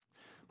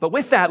But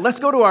with that,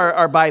 let's go to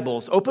our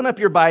Bibles. Open up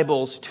your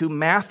Bibles to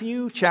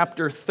Matthew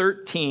chapter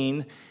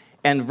 13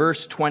 and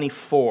verse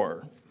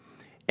 24.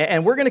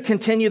 And we're going to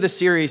continue the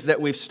series that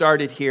we've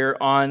started here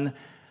on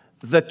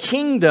the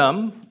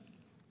kingdom.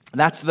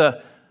 That's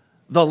the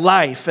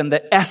life and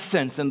the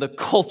essence and the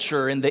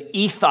culture and the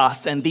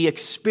ethos and the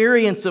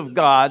experience of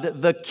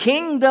God. The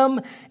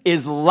kingdom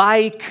is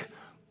like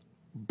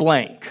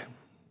blank.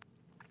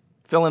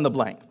 Fill in the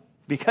blank.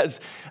 Because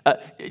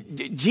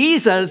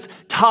Jesus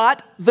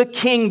taught the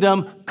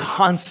kingdom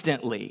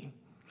constantly.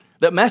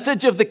 The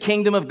message of the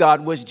kingdom of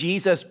God was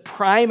Jesus'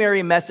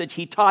 primary message.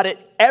 He taught it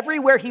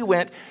everywhere he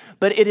went.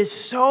 But it is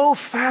so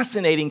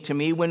fascinating to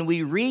me when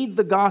we read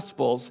the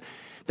Gospels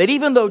that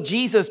even though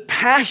Jesus'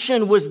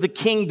 passion was the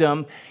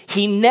kingdom,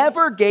 he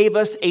never gave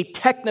us a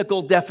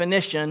technical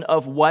definition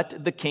of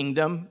what the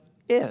kingdom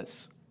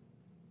is.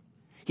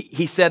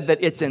 He said that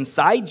it's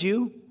inside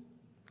you.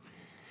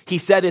 He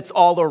said it's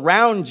all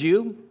around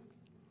you.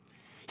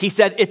 He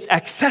said it's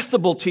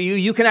accessible to you.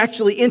 You can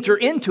actually enter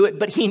into it,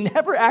 but he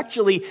never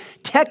actually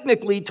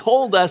technically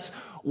told us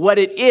what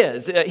it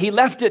is. He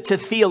left it to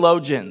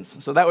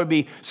theologians, so that would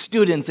be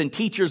students and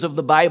teachers of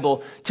the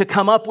Bible, to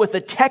come up with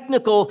a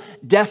technical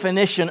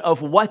definition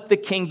of what the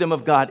kingdom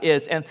of God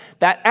is. And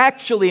that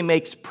actually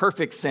makes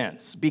perfect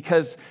sense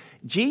because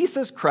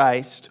Jesus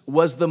Christ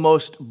was the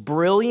most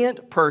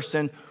brilliant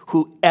person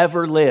who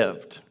ever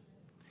lived.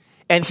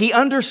 And he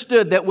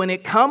understood that when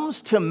it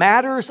comes to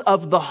matters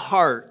of the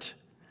heart,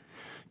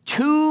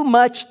 too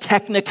much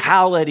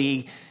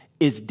technicality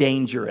is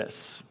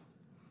dangerous.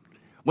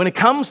 When it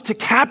comes to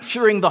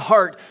capturing the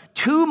heart,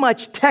 too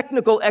much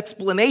technical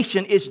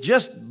explanation is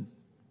just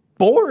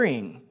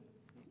boring.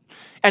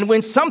 And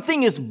when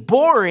something is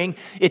boring,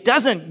 it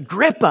doesn't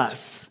grip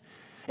us.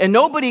 And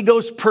nobody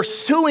goes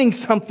pursuing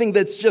something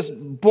that's just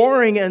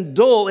boring and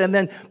dull and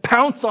then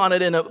pounce on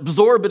it and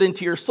absorb it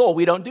into your soul.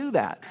 We don't do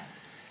that.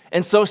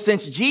 And so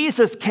since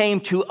Jesus came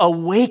to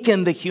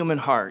awaken the human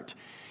heart,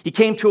 he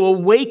came to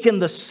awaken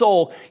the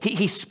soul,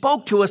 he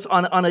spoke to us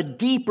on a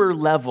deeper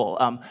level.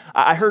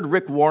 I heard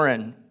Rick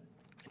Warren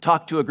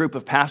talk to a group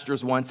of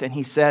pastors once, and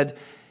he said,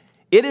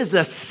 it is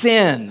a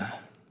sin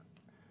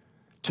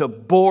to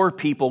bore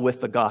people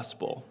with the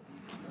gospel.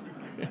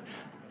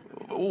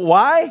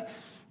 Why?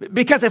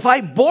 Because if I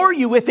bore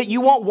you with it,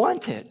 you won't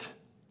want it.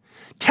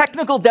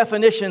 Technical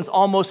definitions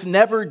almost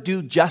never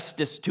do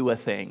justice to a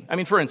thing. I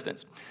mean, for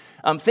instance,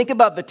 think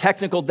about the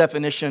technical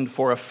definition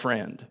for a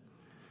friend.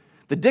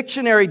 The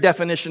dictionary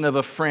definition of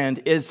a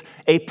friend is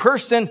a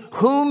person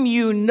whom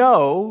you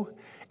know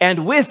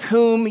and with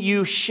whom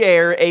you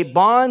share a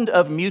bond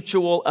of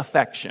mutual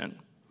affection.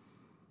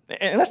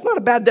 And that's not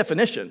a bad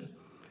definition.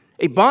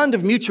 A bond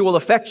of mutual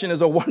affection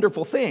is a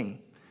wonderful thing.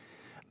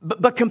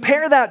 But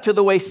compare that to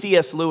the way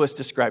C.S. Lewis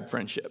described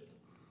friendship.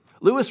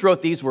 Lewis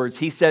wrote these words.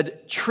 He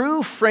said,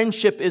 true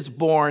friendship is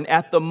born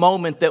at the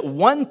moment that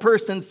one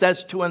person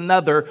says to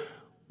another,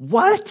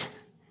 what?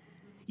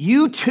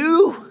 You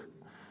too?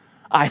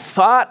 I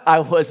thought I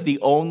was the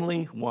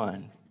only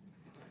one.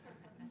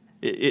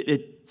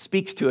 It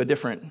speaks to a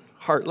different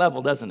heart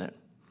level, doesn't it?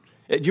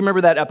 Do you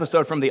remember that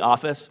episode from The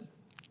Office?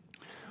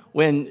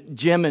 When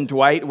Jim and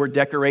Dwight were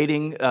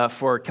decorating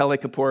for Kelly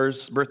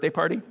Kapoor's birthday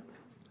party?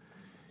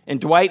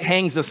 And Dwight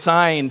hangs a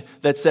sign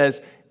that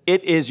says,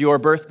 it is your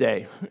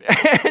birthday.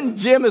 And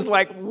Jim is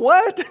like,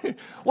 what?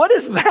 What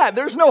is that?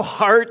 There's no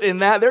heart in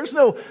that. There's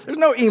no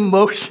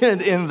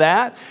emotion in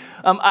that.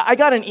 I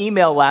got an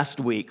email last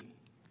week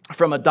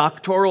from a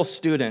doctoral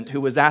student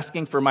who was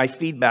asking for my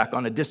feedback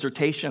on a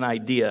dissertation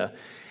idea.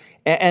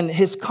 And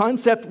his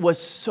concept was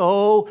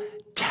so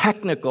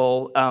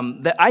technical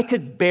that I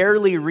could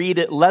barely read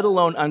it, let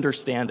alone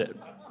understand it.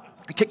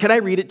 Can I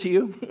read it to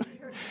you?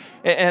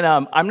 And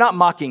I'm not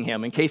mocking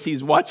him in case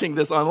he's watching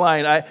this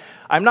online.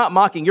 I'm not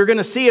mocking. You're going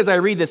to see as I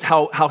read this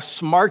how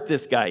smart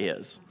this guy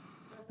is.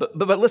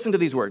 But listen to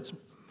these words.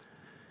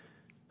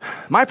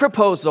 My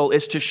proposal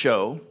is to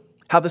show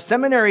how the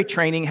seminary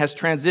training has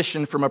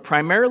transitioned from a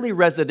primarily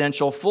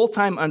residential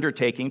full-time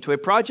undertaking to a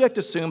project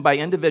assumed by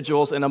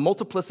individuals in a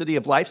multiplicity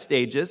of life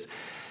stages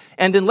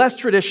and in less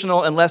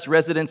traditional and less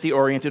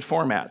residency-oriented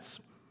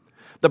formats.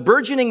 The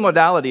burgeoning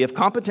modality of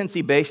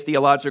competency-based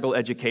theological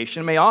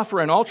education may offer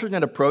an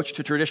alternate approach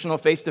to traditional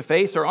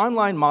face-to-face or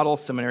online model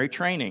seminary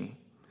training.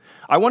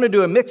 I want to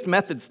do a mixed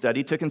method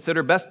study to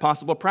consider best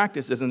possible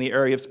practices in the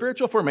area of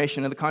spiritual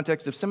formation in the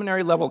context of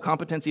seminary-level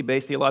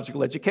competency-based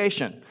theological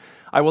education.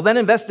 I will then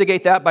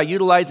investigate that by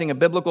utilizing a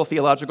biblical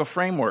theological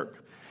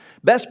framework.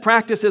 Best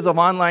practices of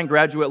online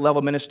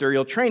graduate-level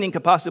ministerial training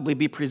could possibly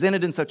be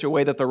presented in such a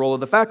way that the role of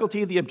the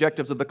faculty, the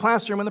objectives of the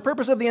classroom, and the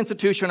purpose of the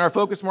institution are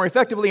focused more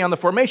effectively on the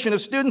formation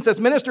of students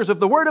as ministers of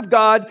the Word of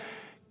God.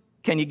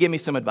 Can you give me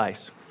some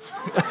advice?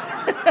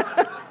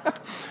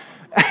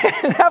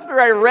 And after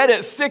I read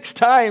it 6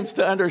 times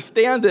to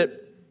understand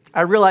it,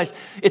 I realized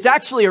it's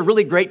actually a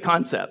really great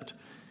concept.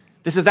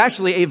 This is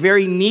actually a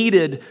very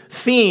needed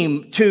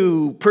theme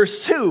to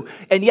pursue.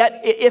 And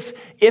yet, if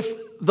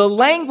the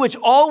language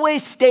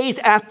always stays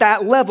at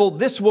that level,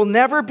 this will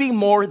never be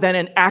more than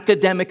an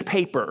academic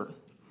paper.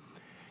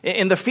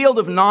 In the field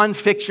of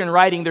nonfiction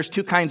writing, there's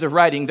two kinds of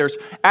writing. There's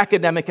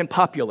academic and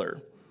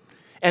popular.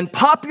 And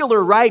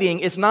popular writing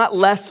is not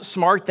less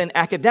smart than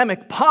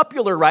academic.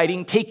 Popular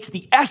writing takes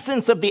the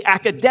essence of the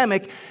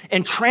academic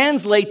and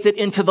translates it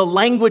into the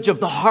language of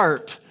the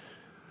heart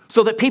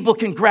so that people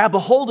can grab a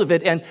hold of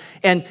it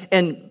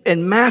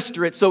and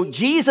master it. So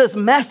Jesus'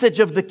 message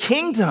of the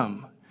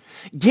kingdom,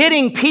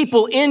 getting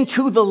people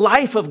into the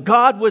life of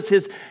God, was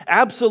his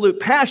absolute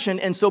passion.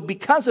 And so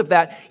because of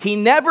that, he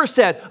never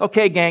said,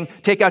 okay, gang,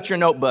 take out your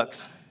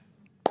notebooks.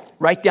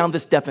 Write down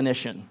this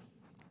definition.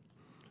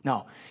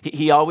 No,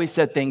 he always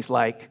said things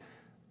like,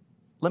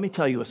 let me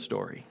tell you a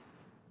story.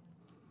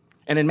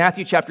 And in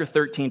Matthew chapter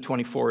 13,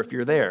 24, if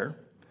you're there,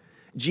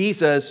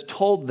 Jesus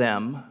told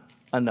them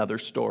another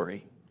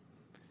story.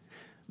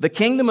 The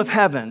kingdom of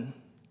heaven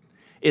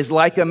is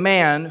like a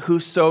man who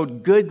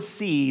sowed good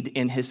seed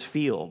in his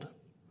field.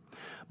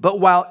 But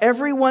while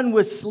everyone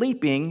was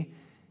sleeping,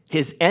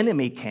 his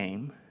enemy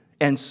came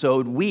and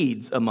sowed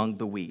weeds among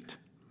the wheat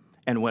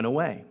and went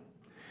away.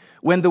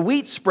 When the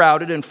wheat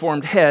sprouted and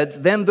formed heads,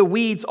 then the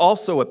weeds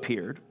also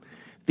appeared.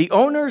 The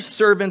owner's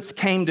servants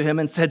came to him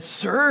and said,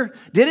 "Sir,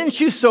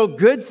 didn't you sow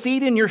good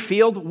seed in your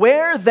field?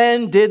 Where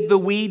then did the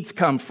weeds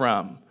come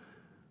from?"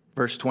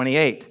 Verse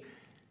 28,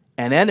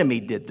 "An enemy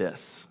did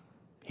this,"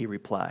 he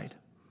replied.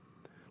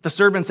 The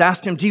servants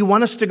asked him, "Do you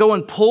want us to go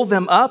and pull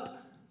them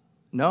up?"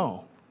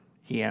 "No,"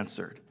 he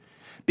answered,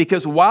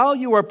 "because while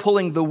you are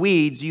pulling the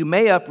weeds, you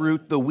may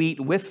uproot the wheat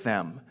with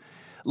them.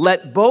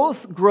 Let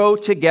both grow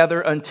together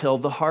until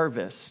the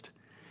harvest.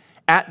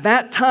 At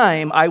that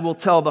time, I will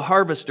tell the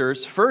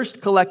harvesters,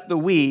 first collect the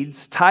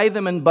weeds, tie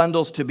them in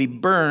bundles to be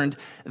burned,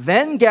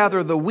 then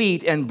gather the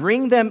wheat and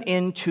bring them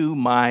into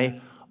my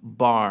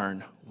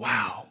barn."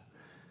 Wow.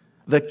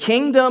 The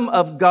kingdom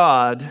of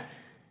God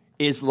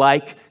is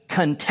like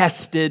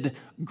contested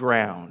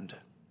ground.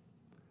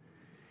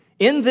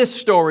 In this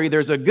story,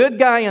 there's a good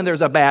guy and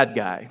there's a bad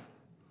guy.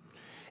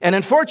 And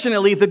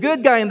unfortunately, the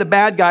good guy and the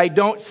bad guy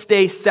don't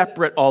stay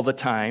separate all the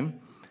time.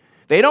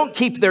 They don't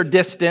keep their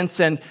distance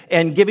and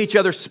give each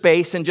other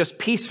space and just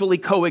peacefully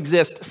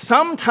coexist.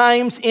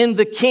 Sometimes in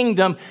the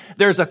kingdom,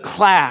 there's a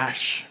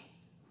clash.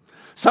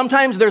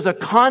 Sometimes there's a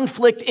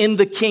conflict in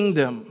the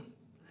kingdom.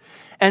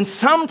 And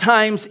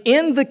sometimes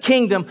in the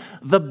kingdom,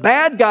 the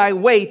bad guy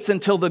waits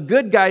until the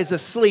good guy's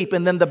asleep,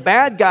 and then the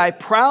bad guy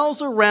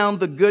prowls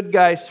around the good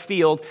guy's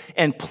field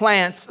and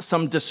plants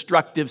some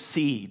destructive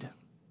seed.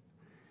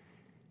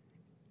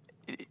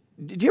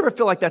 Do you ever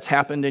feel like that's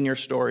happened in your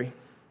story?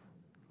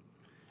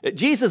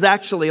 Jesus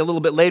actually, a little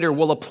bit later,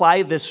 will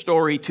apply this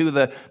story to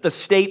the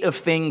state of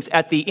things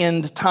at the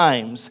end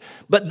times.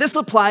 But this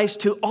applies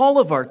to all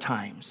of our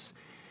times.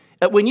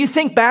 When you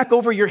think back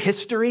over your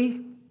history,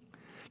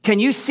 can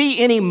you see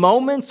any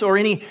moments or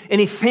any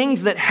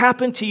things that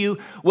happened to you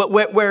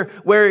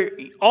where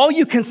all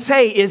you can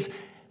say is,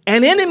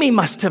 an enemy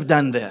must have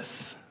done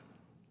this?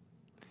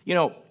 You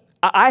know,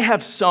 I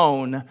have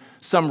sown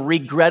some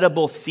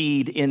regrettable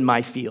seed in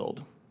my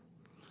field.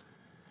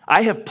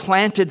 I have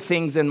planted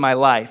things in my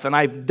life, and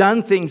I've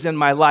done things in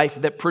my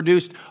life that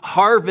produced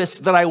harvests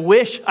that I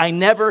wish I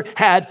never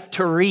had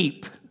to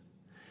reap.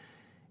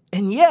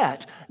 And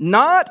yet,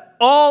 not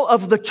all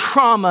of the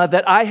trauma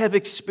that I have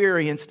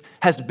experienced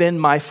has been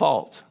my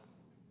fault.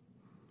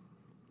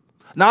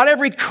 Not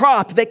every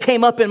crop that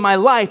came up in my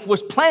life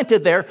was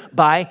planted there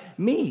by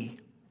me.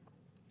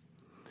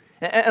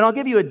 And I'll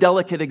give you a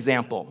delicate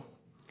example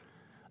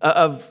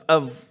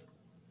of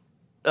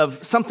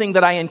something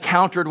that I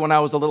encountered when I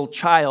was a little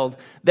child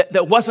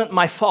that wasn't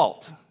my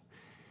fault.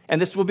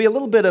 And this will be a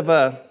little bit of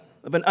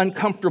an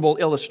uncomfortable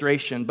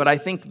illustration, but I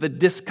think the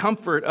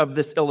discomfort of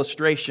this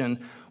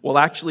illustration will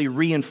actually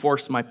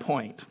reinforce my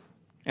point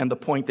and the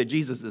point that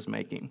Jesus is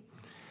making.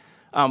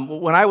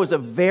 When I was a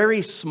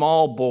very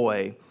small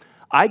boy,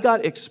 I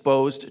got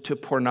exposed to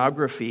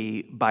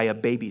pornography by a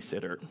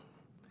babysitter.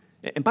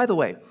 And by the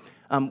way,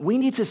 we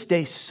need to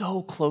stay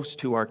so close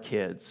to our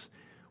kids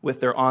with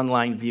their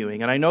online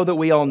viewing. And I know that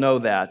we all know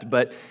that,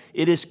 but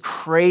it is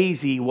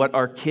crazy what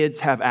our kids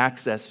have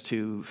access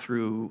to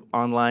through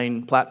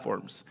online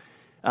platforms.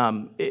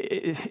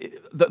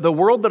 The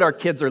world that our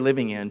kids are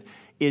living in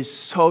is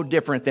so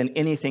different than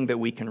anything that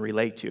we can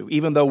relate to,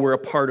 even though we're a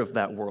part of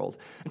that world.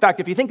 In fact,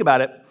 if you think about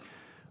it,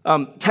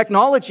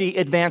 technology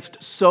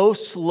advanced so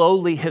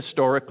slowly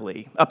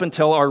historically, up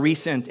until our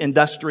recent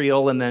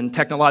industrial and then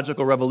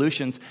technological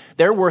revolutions.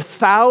 There were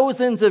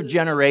thousands of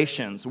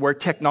generations where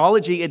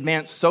technology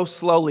advanced so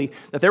slowly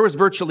that there was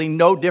virtually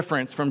no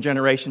difference from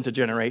generation to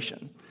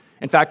generation.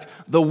 In fact,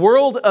 the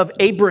world of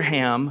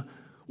Abraham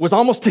was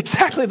almost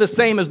exactly the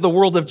same as the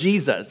world of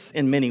Jesus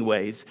in many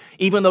ways,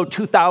 even though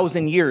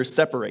 2,000 years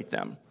separate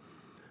them.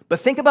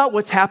 But think about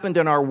what's happened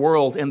in our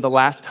world in the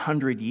last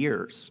 100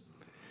 years.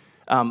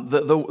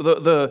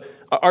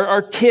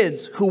 Our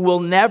kids who will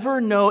never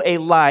know a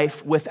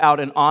life without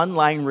an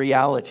online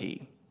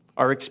reality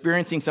are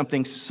experiencing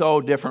something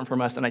so different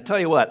from us. And I tell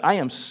you what, I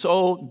am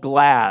so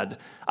glad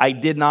I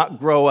did not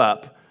grow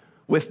up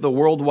with the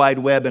World Wide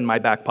Web in my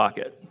back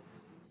pocket.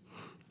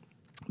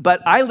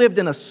 But I lived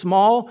in a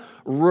small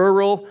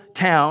rural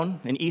town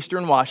in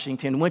eastern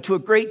Washington, went to a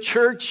great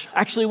church,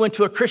 actually went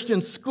to a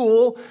Christian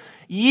school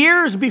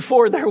years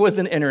before there was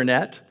an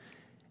internet.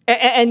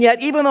 And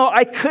yet, even though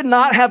I could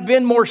not have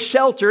been more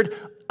sheltered,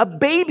 a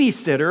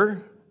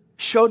babysitter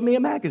showed me a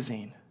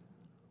magazine.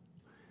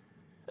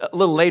 A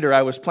little later,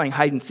 I was playing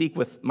hide and seek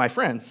with my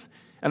friends,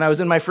 and I was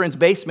in my friend's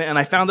basement, and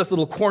I found this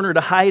little corner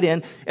to hide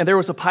in, and there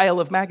was a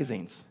pile of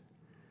magazines.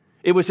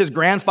 It was his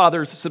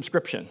grandfather's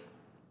subscription.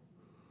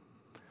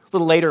 A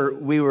little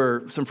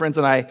later, some friends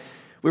and I,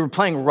 we were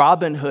playing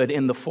Robin Hood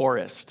in the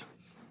forest.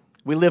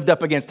 We lived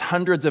up against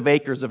hundreds of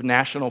acres of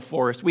national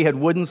forest. We had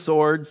wooden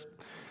swords,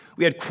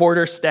 we had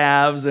quarter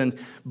staves and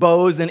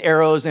bows and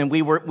arrows, and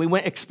we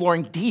went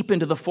exploring deep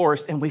into the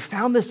forest, and we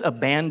found this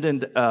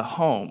abandoned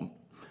home.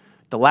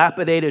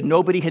 Dilapidated,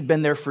 nobody had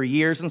been there for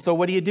years, and so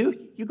what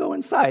do? You go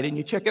inside and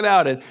you check it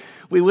out. And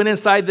we went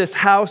inside this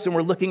house and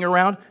we're looking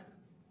around.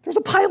 There's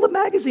a pile of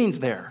magazines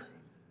there.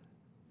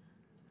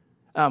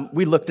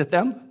 We looked at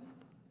them,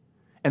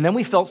 and then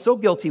we felt so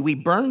guilty, we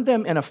burned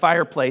them in a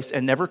fireplace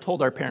and never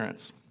told our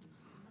parents.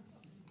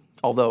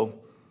 Although,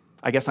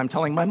 I guess I'm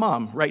telling my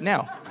mom right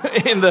now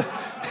in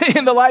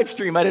the live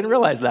stream. I didn't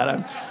realize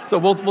that. So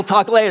we'll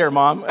talk later,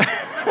 Mom.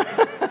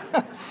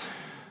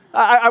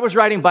 I was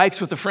riding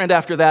bikes with a friend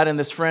after that, and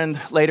this friend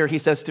later, he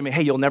says to me,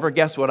 hey, you'll never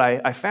guess what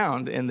I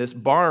found in this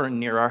barn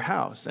near our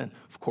house. And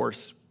of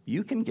course,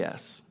 you can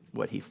guess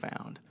what he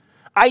found.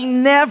 I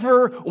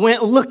never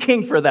went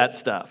looking for that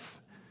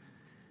stuff.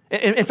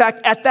 In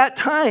fact, at that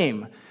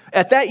time,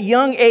 at that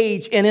young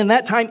age, and in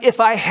that time, if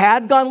I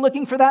had gone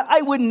looking for that,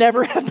 I would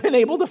never have been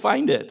able to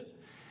find it.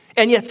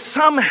 And yet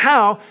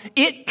somehow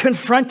it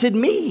confronted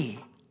me.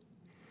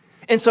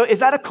 And so is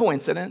that a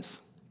coincidence?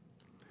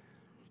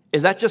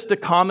 Is that just a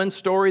common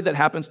story that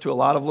happens to a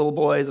lot of little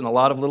boys and a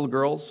lot of little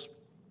girls?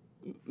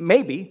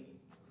 Maybe.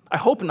 I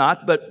hope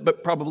not,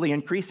 but probably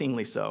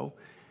increasingly so.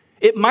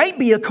 It might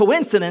be a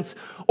coincidence,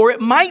 or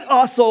it might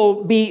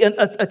also be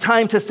a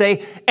time to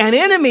say, an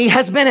enemy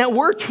has been at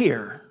work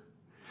here.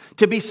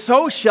 To be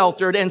so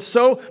sheltered and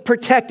so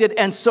protected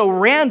and so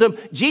random,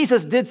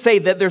 Jesus did say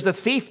that there's a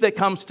thief that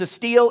comes to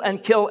steal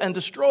and kill and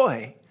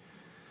destroy.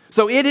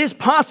 So it is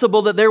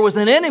possible that there was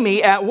an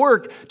enemy at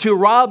work to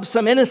rob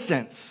some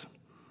innocence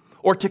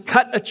or to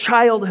cut a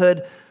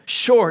childhood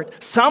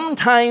short.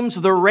 Sometimes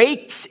the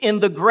rakes in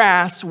the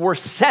grass were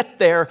set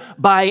there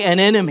by an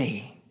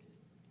enemy.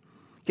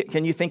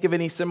 Can you think of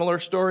any similar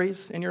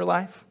stories in your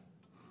life?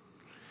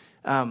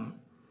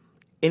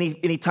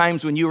 Any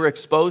times when you were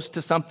exposed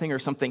to something or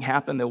something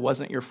happened that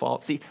wasn't your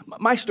fault? See,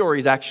 my story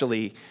is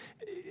actually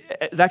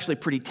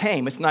pretty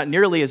tame. It's not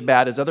nearly as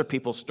bad as other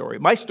people's story.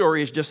 My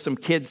story is just some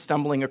kids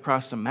stumbling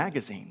across some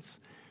magazines.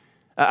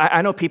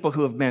 I know people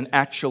who have been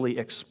actually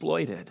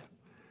exploited,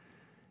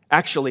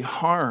 actually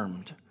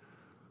harmed,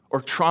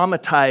 or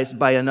traumatized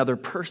by another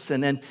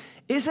person. And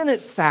isn't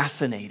it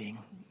fascinating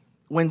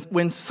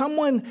when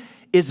someone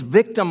is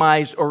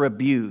victimized or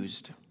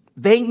abused,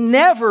 they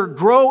never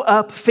grow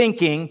up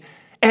thinking,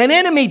 an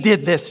enemy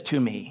did this to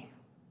me.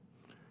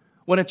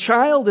 When a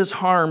child is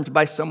harmed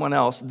by someone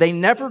else, they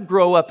never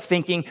grow up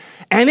thinking,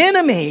 an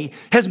enemy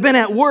has been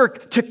at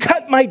work to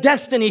cut my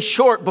destiny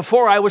short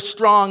before I was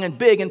strong and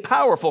big and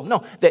powerful.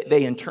 No,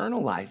 they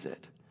internalize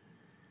it.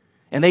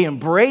 And they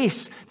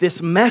embrace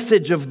this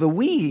message of the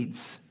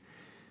weeds.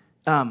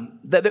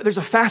 There's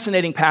a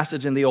fascinating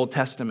passage in the Old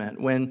Testament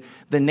when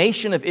the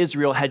nation of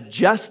Israel had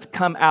just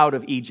come out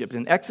of Egypt.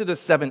 In Exodus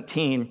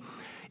 17,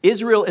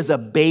 Israel is a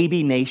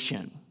baby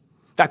nation.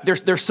 In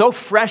fact, they're so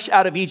fresh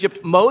out of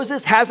Egypt,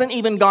 Moses hasn't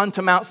even gone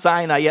to Mount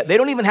Sinai yet. They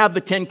don't even have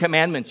the 10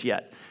 Commandments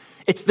yet.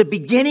 It's the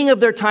beginning of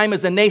their time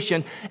as a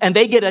nation, and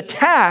they get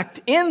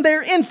attacked in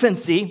their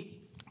infancy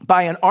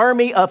by an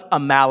army of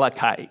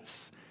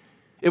Amalekites.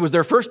 It was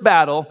their first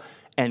battle,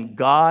 and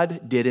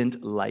God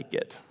didn't like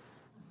it.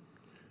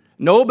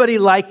 Nobody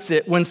likes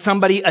it when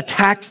somebody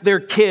attacks their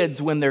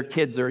kids when their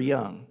kids are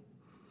young.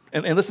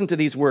 And listen to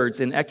these words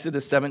in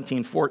Exodus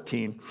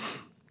 17:14.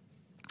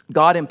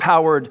 God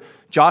empowered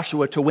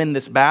Joshua to win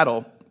this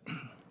battle.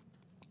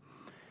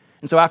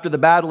 And so after the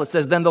battle, it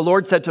says, then the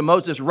Lord said to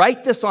Moses,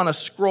 write this on a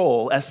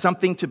scroll as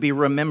something to be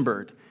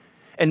remembered,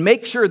 and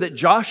make sure that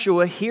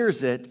Joshua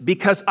hears it,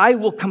 because I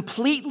will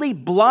completely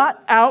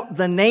blot out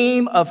the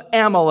name of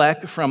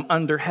Amalek from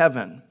under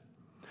heaven.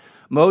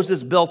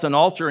 Moses built an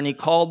altar, and he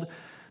called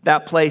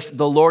that place,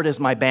 the Lord is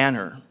my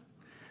banner,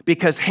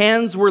 because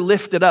hands were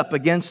lifted up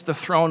against the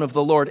throne of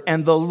the Lord,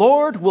 and the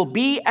Lord will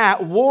be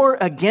at war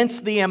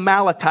against the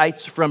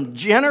Amalekites from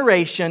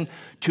generation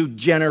to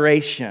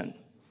generation.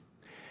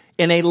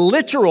 In a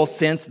literal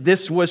sense,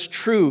 this was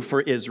true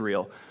for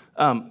Israel.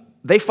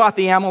 They fought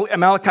the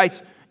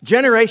Amalekites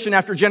generation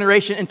after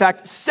generation. In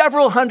fact,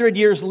 several hundred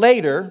years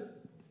later,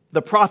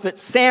 the prophet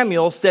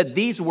Samuel said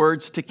these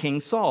words to King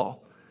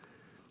Saul.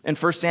 In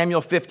 1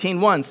 Samuel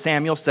 15:1,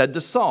 Samuel said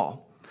to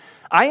Saul,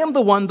 I am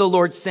the one the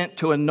Lord sent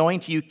to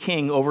anoint you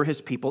king over his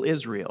people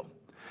Israel.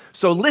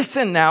 So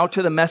listen now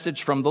to the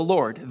message from the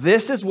Lord.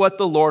 This is what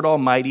the Lord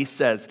Almighty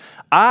says.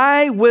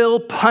 I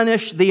will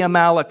punish the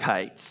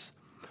Amalekites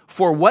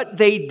for what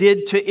they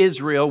did to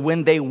Israel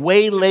when they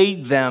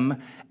waylaid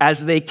them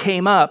as they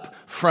came up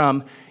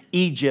from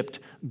Egypt.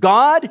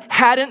 God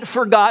hadn't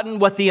forgotten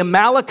what the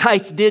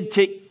Amalekites did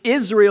to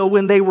Israel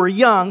when they were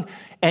young,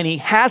 and he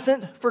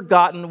hasn't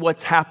forgotten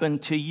what's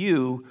happened to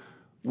you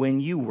when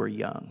you were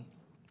young.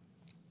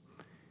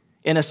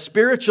 In a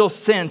spiritual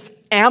sense,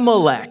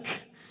 Amalek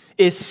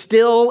is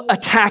still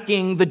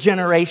attacking the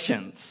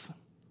generations.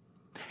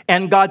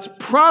 And God's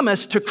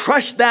promise to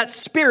crush that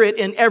spirit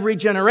in every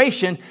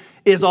generation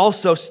is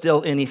also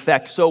still in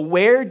effect. So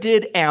where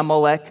did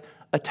Amalek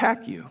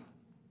attack you?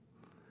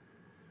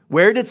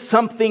 Where did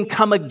something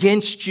come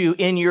against you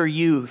in your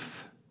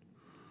youth?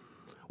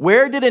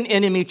 Where did an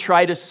enemy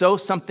try to sow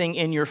something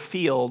in your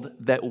field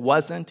that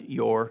wasn't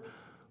your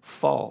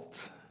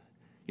fault?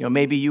 You know,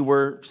 maybe you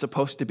were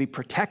supposed to be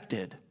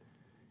protected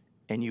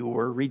and you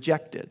were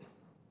rejected.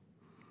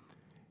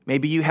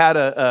 Maybe you had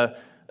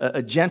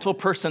a gentle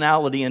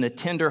personality and a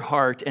tender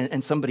heart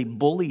and somebody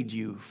bullied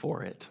you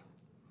for it.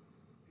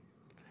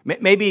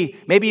 Maybe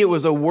it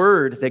was a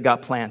word that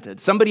got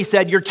planted. Somebody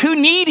said, "You're too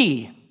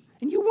needy."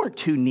 And you weren't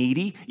too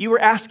needy. You were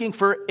asking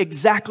for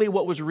exactly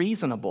what was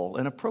reasonable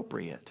and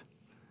appropriate.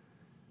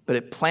 But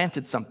it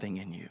planted something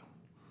in you.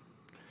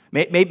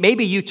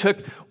 Maybe you took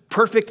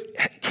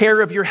perfect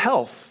care of your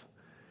health.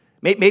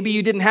 Maybe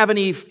you didn't have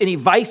any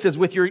vices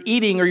with your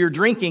eating or your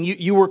drinking.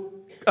 You were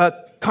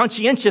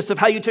conscientious of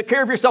how you took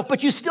care of yourself,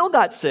 but you still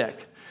got sick.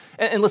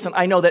 And listen,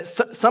 I know that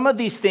some of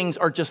these things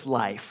are just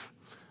life.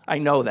 I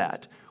know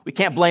that. We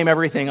can't blame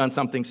everything on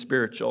something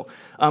spiritual.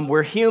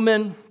 We're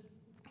human.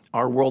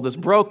 Our world is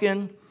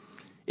broken.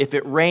 If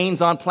it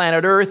rains on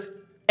planet Earth,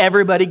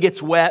 everybody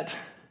gets wet.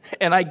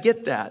 And I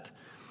get that.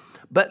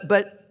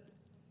 But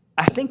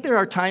I think there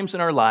are times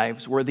in our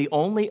lives where the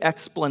only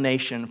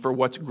explanation for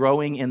what's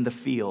growing in the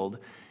field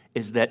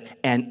is that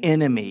an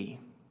enemy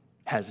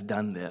has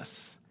done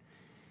this.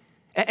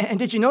 And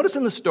did you notice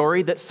in the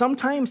story that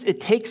sometimes it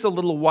takes a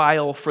little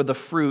while for the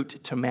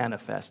fruit to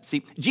manifest?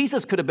 See,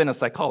 Jesus could have been a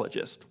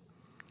psychologist.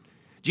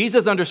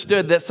 Jesus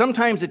understood that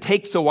sometimes it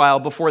takes a while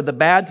before the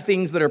bad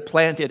things that are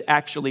planted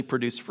actually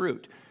produce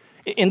fruit.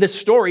 In this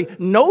story,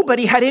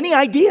 nobody had any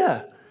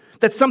idea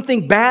that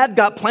something bad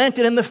got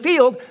planted in the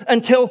field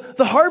until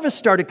the harvest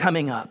started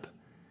coming up.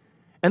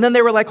 And then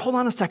they were like, "Hold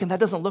on a second, that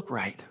doesn't look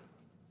right.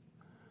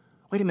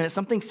 Wait a minute,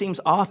 something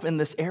seems off in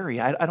this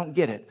area. I don't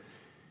get it."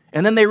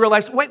 And then they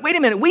realized, wait a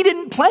minute, we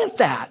didn't plant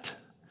that.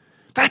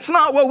 That's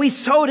not what we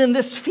sowed in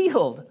this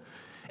field.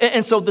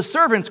 And so the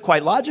servants,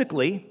 quite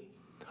logically,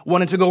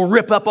 wanted to go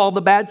rip up all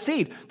the bad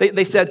seed.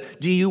 They said,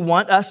 "Do you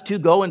want us to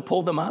go and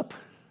pull them up?"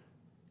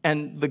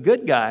 And the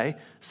good guy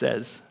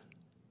says,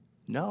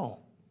 "No.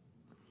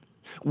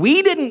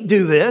 We didn't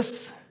do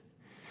this,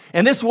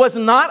 and this was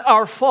not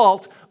our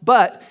fault,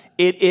 but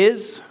it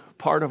is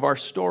part of our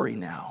story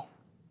now.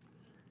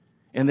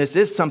 And this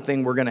is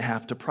something we're going to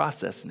have to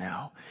process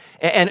now.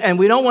 And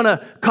we don't want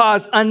to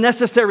cause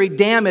unnecessary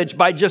damage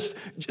by just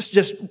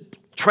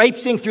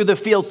traipsing through the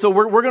field. So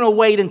we're going to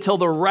wait until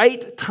the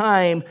right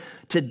time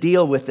to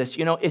deal with this."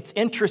 You know, it's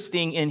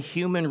interesting in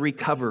human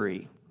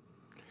recovery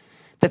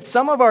that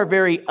some of our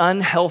very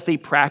unhealthy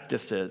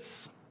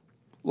practices,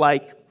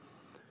 like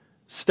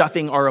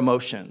stuffing our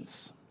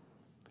emotions,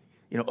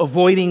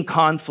 avoiding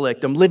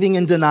conflict, living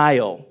in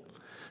denial,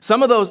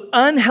 some of those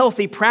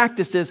unhealthy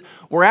practices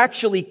were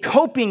actually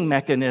coping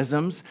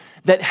mechanisms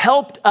that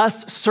helped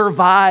us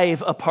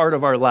survive a part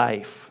of our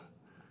life.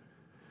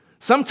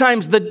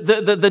 Sometimes the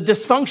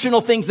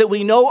dysfunctional things that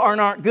we know are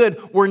not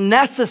good were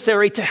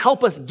necessary to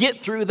help us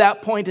get through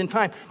that point in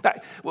time.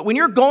 When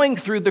you're going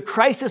through the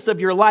crisis of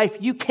your life,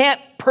 you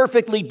can't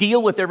perfectly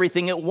deal with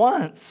everything at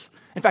once.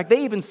 In fact,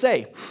 they even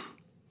say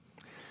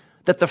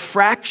that the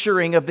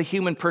fracturing of the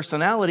human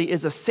personality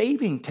is a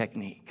saving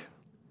technique.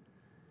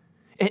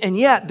 And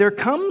yet, there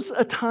comes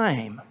a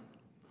time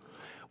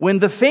when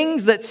the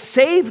things that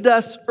saved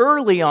us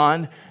early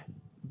on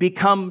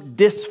become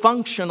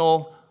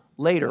dysfunctional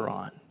later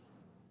on.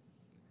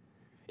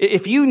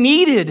 If you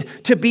needed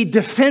to be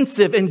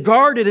defensive and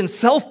guarded and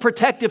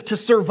self-protective to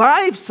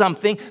survive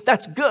something,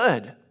 that's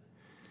good.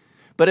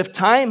 But if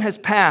time has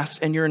passed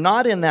and you're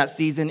not in that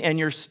season and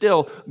you're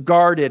still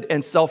guarded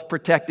and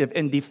self-protective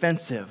and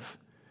defensive,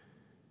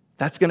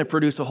 that's going to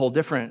produce a whole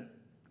different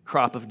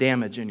crop of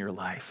damage in your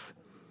life.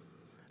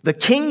 The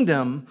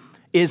kingdom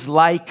is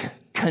like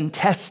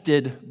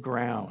contested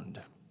ground.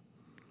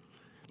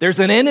 There's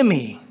an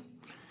enemy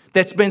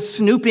that's been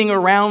snooping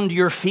around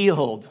your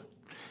field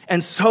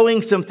and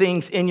sowing some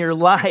things in your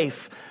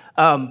life.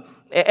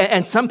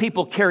 And some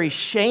people carry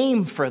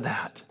shame for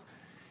that.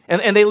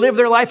 And they live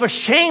their life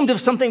ashamed of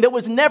something that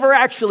was never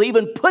actually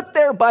even put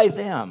there by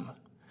them.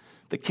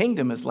 The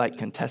kingdom is like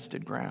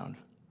contested ground.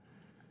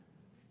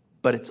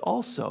 But it's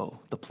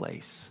also the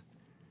place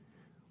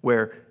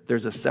where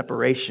there's a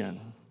separation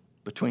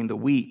between the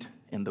wheat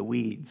and the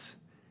weeds.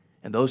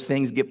 And those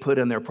things get put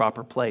in their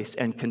proper place.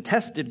 And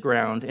contested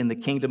ground in the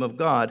kingdom of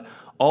God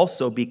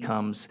also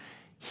becomes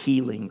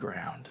healing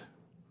ground.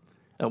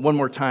 One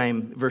more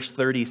time, verse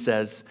 30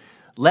 says,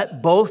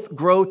 "Let both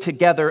grow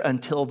together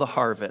until the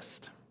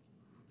harvest.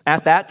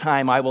 At that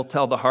time, I will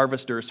tell the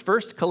harvesters,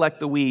 first collect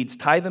the weeds,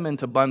 tie them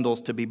into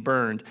bundles to be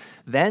burned,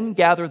 then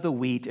gather the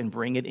wheat and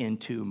bring it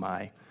into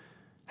my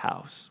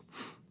house.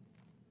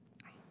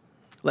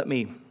 Let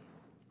me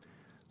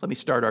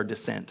start our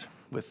descent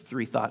with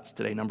 3 thoughts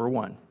today. Number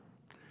 1.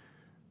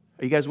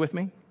 Are you guys with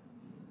me?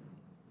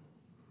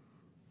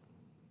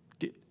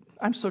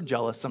 I'm so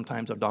jealous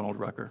sometimes of Donald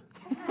Rucker.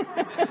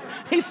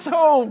 He's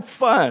so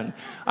fun.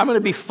 I'm going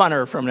to be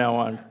funner from now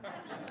on.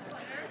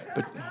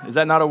 But is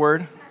that not a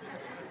word?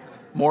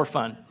 More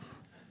fun.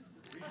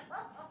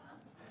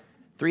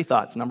 3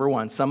 thoughts. Number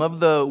 1, some of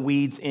the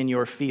weeds in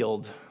your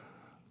field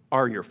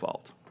are your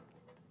fault.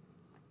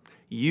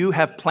 You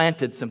have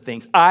planted some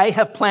things. I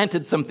have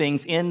planted some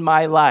things in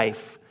my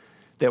life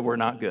that were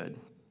not good.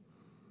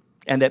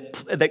 And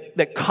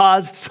that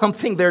caused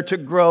something there to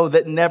grow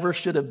that never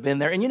should have been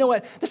there. And you know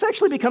what? This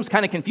actually becomes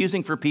kind of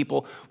confusing for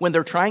people when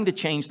they're trying to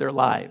change their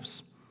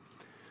lives.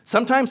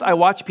 Sometimes I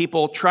watch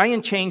people try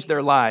and change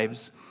their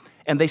lives,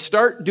 and they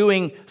start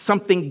doing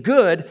something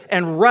good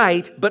and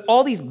right, but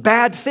all these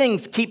bad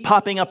things keep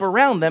popping up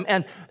around them.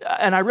 And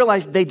I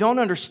realize they don't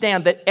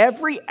understand that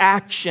every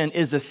action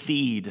is a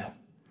seed.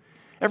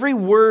 Every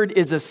word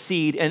is a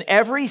seed, and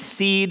every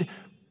seed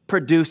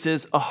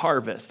produces a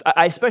harvest.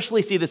 I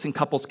especially see this in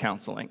couples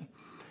counseling.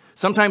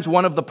 Sometimes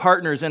one of the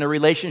partners in a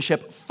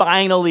relationship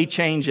finally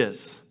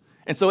changes.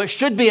 And so it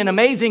should be an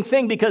amazing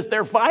thing because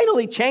they're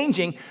finally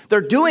changing.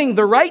 They're doing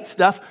the right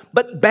stuff,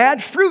 but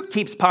bad fruit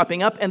keeps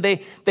popping up, and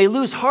they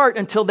lose heart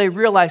until they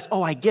realize,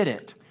 oh, I get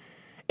it.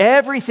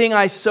 Everything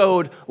I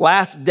sowed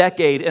last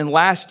decade and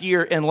last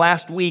year and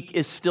last week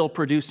is still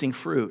producing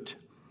fruit.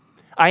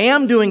 I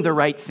am doing the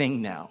right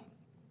thing now.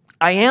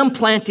 I am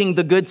planting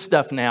the good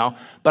stuff now,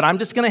 but I'm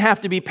just going to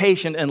have to be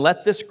patient and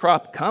let this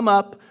crop come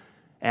up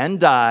and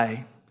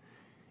die.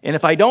 And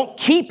if I don't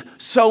keep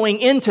sowing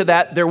into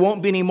that, there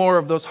won't be any more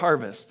of those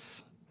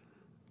harvests.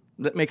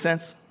 Does that make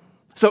sense?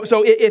 So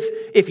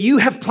if you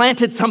have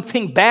planted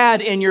something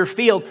bad in your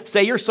field,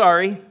 say you're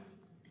sorry,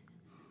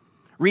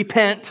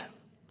 repent,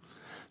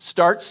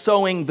 start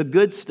sowing the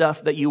good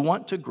stuff that you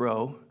want to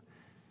grow,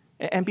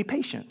 and be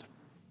patient.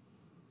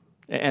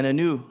 And a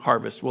new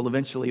harvest will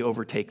eventually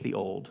overtake the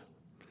old.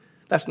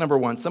 That's number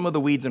 1. Some of the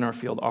weeds in our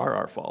field are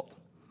our fault.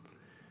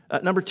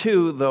 Number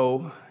 2,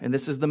 though, and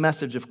this is the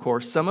message, of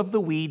course, some of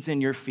the weeds in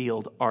your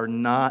field are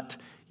not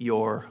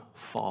your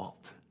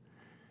fault.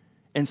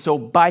 And so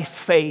by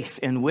faith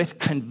and with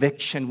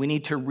conviction, we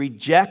need to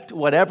reject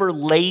whatever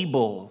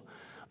label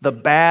the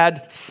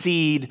bad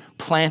seed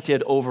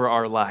planted over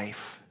our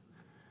life.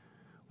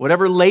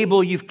 Whatever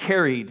label you've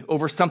carried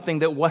over something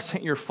that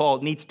wasn't your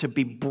fault needs to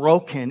be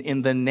broken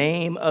in the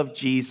name of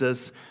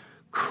Jesus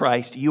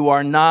Christ. You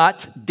are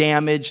not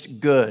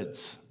damaged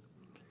goods.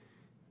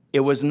 It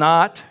was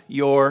not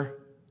your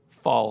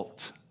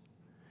fault.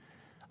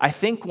 I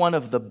think one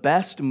of the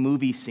best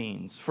movie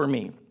scenes for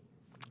me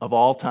of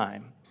all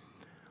time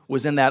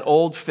was in that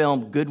old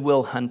film Good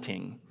Will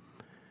Hunting.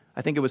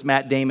 I think it was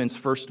Matt Damon's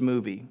first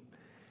movie.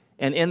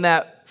 And in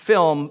that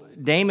film,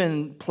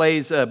 Damon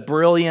plays a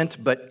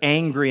brilliant but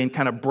angry and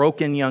kind of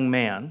broken young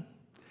man.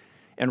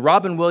 And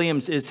Robin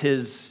Williams is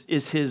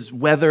his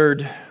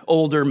weathered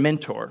older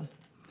mentor.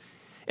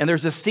 And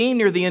there's a scene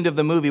near the end of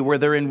the movie where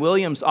they're in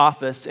Williams'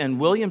 office, and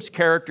Williams'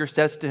 character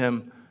says to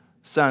him,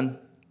 "Son,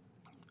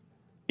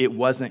 it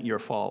wasn't your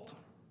fault."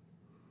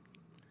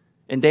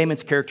 And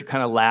Damon's character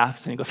kind of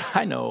laughs, and he goes,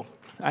 I know,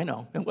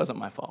 it wasn't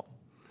my fault.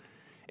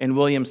 And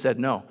Williams said,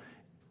 "No,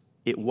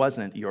 it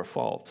wasn't your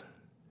fault."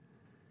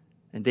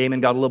 And Damon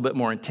got a little bit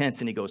more intense,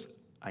 and he goes,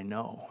 "I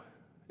know,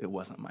 it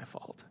wasn't my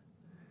fault."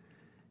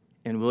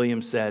 And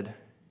Williams said,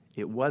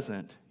 "It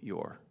wasn't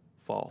your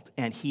fault."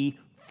 And he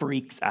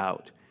freaks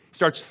out.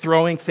 Starts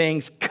throwing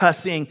things,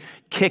 cussing,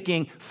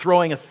 kicking,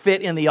 throwing a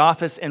fit in the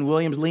office. And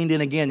Williams leaned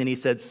in again and he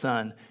said,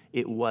 "Son,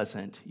 it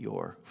wasn't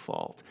your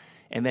fault."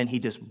 And then he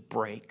just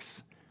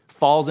breaks,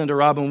 falls into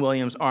Robin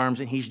Williams' arms,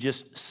 and he's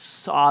just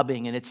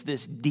sobbing. And it's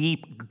this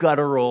deep,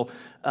 guttural,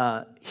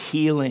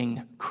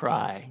 healing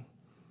cry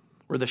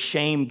where the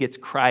shame gets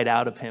cried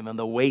out of him and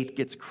the weight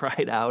gets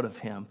cried out of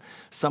him.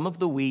 Some of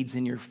the weeds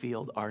in your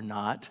field are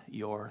not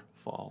your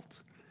fault.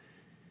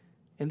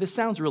 And this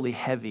sounds really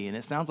heavy, and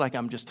it sounds like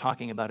I'm just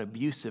talking about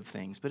abusive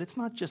things, but it's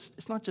not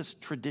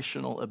just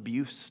traditional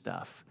abuse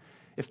stuff.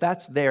 If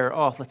that's there,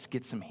 let's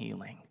get some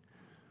healing.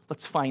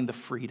 Let's find the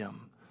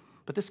freedom.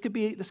 But this could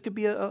be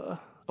a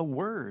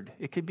word.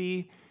 It could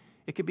be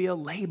a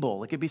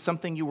label. It could be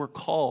something you were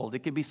called. It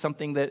could be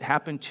something that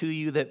happened to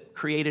you that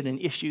created an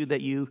issue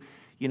that you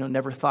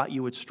never thought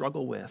you would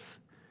struggle with.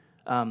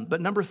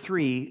 But number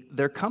 3,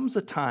 there comes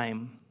a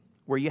time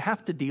where you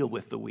have to deal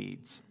with the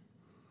weeds.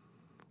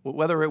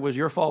 Whether it was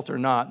your fault or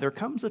not, there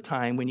comes a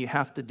time when you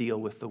have to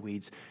deal with the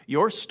weeds.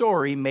 Your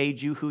story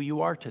made you who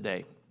you are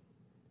today.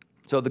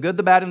 So the good,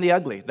 the bad, and the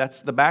ugly,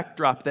 that's the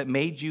backdrop that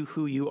made you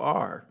who you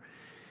are.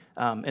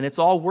 And it's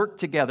all worked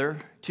together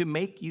to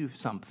make you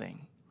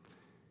something.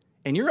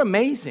 And you're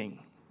amazing.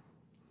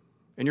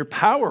 And you're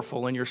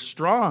powerful, and you're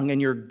strong,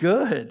 and you're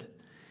good.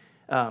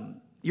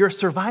 You're a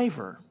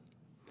survivor.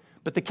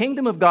 But the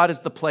kingdom of God is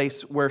the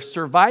place where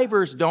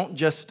survivors don't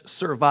just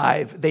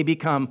survive, they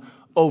become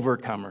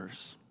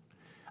overcomers.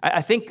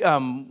 I think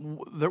one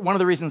of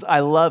the reasons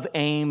I love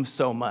AIM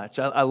so much,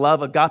 I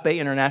love Agape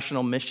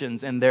International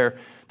Missions and their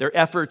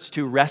efforts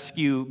to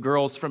rescue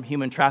girls from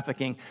human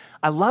trafficking.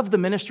 I love the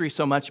ministry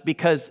so much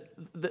because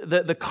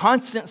the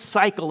constant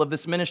cycle of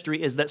this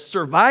ministry is that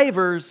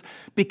survivors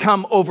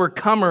become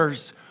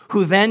overcomers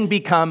who then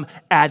become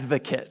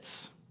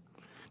advocates.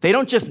 They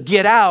don't just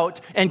get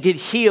out and get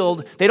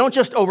healed. They don't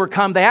just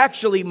overcome. They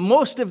actually,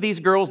 most of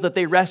these girls that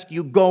they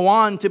rescue go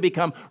on to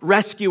become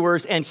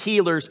rescuers and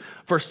healers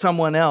for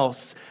someone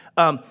else.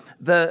 That's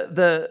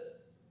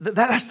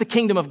the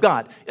kingdom of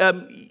God.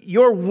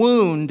 Your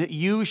wound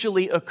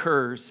usually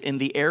occurs in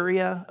the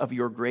area of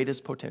your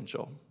greatest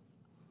potential.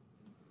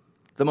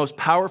 The most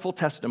powerful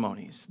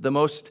testimonies, the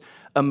most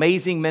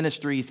amazing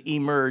ministries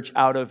emerge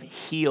out of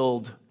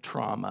healed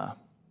trauma.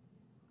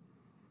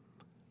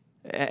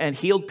 And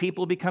healed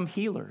people become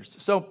healers.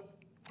 So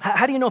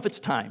how do you know if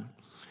it's time?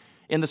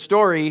 In the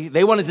story,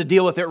 they wanted to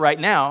deal with it right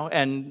now,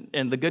 and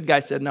the good guy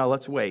said, no,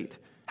 let's wait.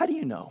 How do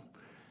you know?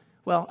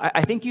 Well,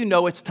 I think you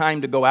know it's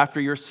time to go after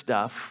your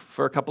stuff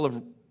for a couple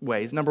of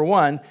ways. Number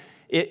one,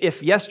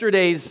 if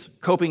yesterday's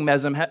coping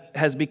mechanism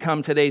has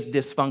become today's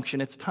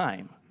dysfunction, it's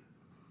time.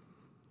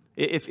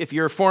 If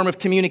your form of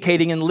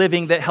communicating and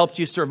living that helped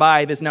you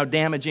survive is now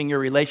damaging your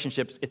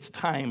relationships, it's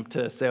time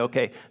to say,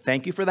 okay,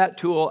 thank you for that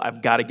tool.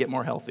 I've got to get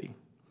more healthy.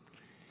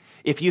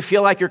 If you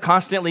feel like you're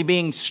constantly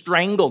being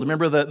strangled,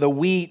 remember the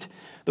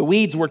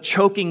weeds were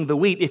choking the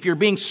wheat. If you're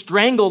being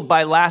strangled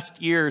by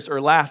last year's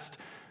or last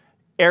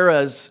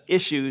era's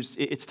issues,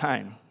 it's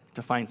time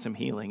to find some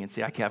healing and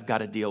say, okay, I've got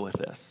to deal with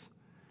this.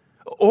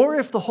 Or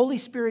if the Holy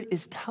Spirit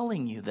is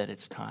telling you that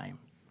it's time.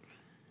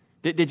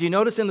 Did you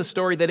notice in the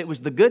story that it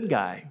was the good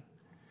guy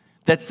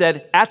that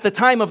said, at the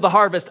time of the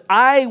harvest,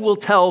 I will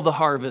tell the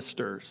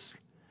harvesters.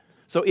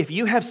 So if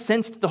you have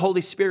sensed the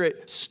Holy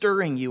Spirit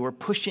stirring you or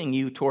pushing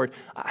you toward,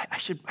 I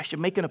should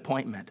make an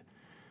appointment.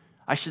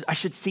 I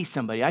should see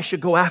somebody. I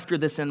should go after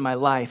this in my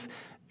life.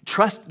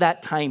 Trust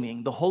that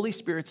timing. The Holy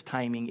Spirit's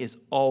timing is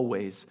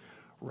always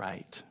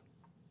right.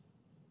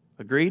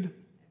 Agreed?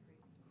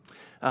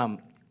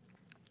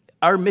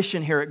 Our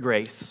mission here at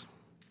Grace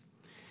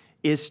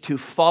is to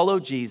follow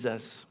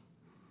Jesus,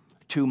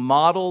 to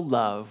model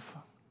love,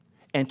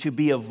 and to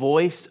be a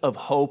voice of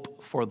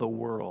hope for the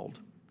world.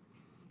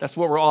 That's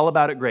what we're all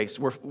about at Grace.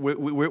 We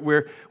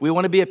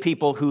want to be a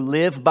people who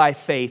live by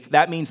faith.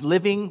 That means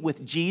living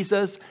with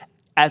Jesus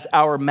as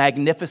our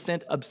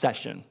magnificent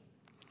obsession.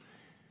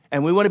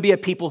 And we want to be a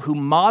people who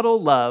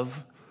model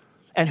love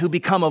and who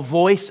become a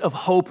voice of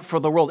hope for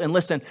the world. And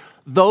listen,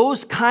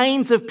 those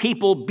kinds of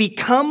people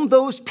become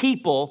those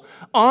people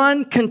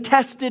on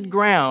contested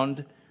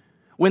ground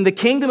when the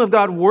kingdom of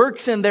God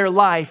works in their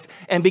life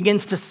and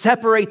begins to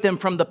separate them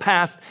from the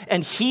past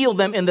and heal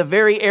them in the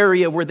very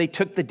area where they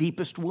took the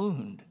deepest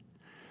wound.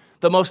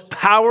 The most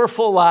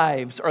powerful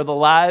lives are the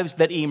lives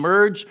that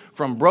emerge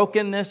from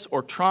brokenness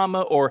or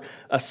trauma or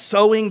a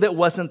sowing that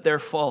wasn't their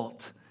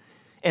fault.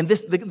 And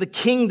the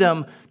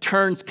kingdom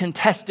turns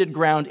contested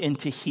ground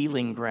into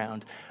healing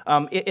ground.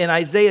 In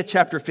Isaiah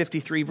chapter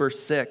 53, verse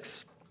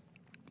 6,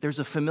 there's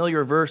a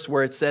familiar verse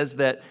where it says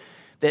that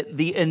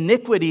the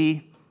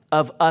iniquity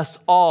of us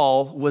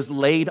all was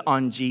laid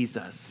on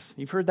Jesus.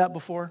 You've heard that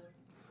before?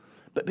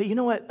 But you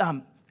know what?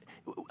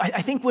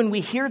 I think when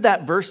we hear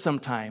that verse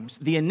sometimes,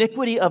 the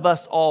iniquity of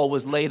us all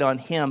was laid on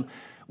him,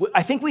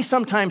 I think we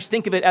sometimes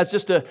think of it as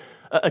just a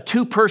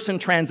two-person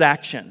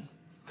transaction.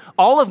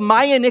 All of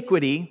my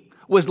iniquity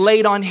was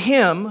laid on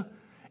him,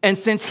 and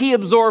since he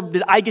absorbed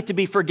it, I get to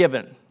be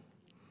forgiven.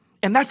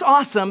 And that's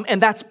awesome,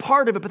 and that's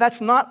part of it, but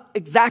that's not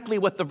exactly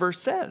what the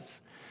verse says.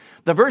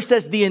 The verse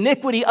says the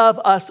iniquity of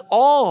us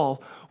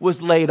all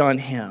was laid on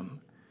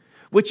him,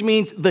 which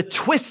means the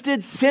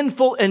twisted,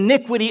 sinful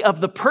iniquity of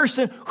the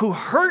person who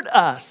hurt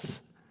us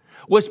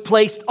was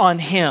placed on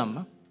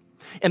him.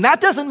 And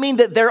that doesn't mean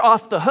that they're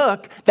off the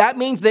hook. That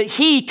means that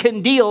he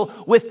can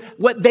deal with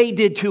what they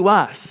did to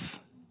us.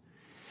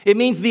 It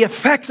means the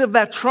effects of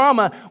that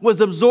trauma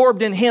was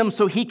absorbed in him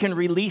so he can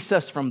release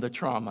us from the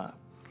trauma.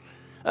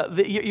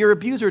 Your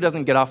abuser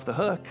doesn't get off the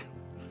hook.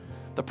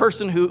 The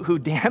person who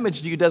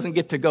damaged you doesn't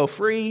get to go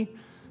free.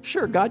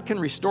 Sure, God can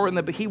restore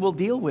them, but he will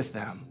deal with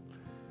them.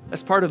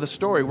 That's part of the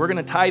story. We're going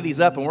to tie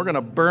these up and we're going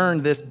to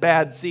burn this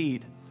bad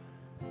seed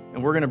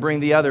and we're going to bring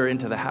the other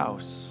into the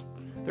house.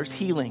 There's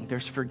healing,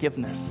 there's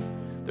forgiveness,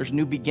 there's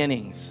new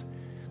beginnings.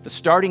 The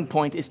starting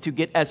point is to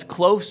get as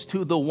close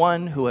to the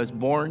one who has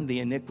borne the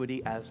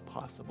iniquity as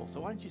possible.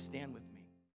 So why don't you stand with me?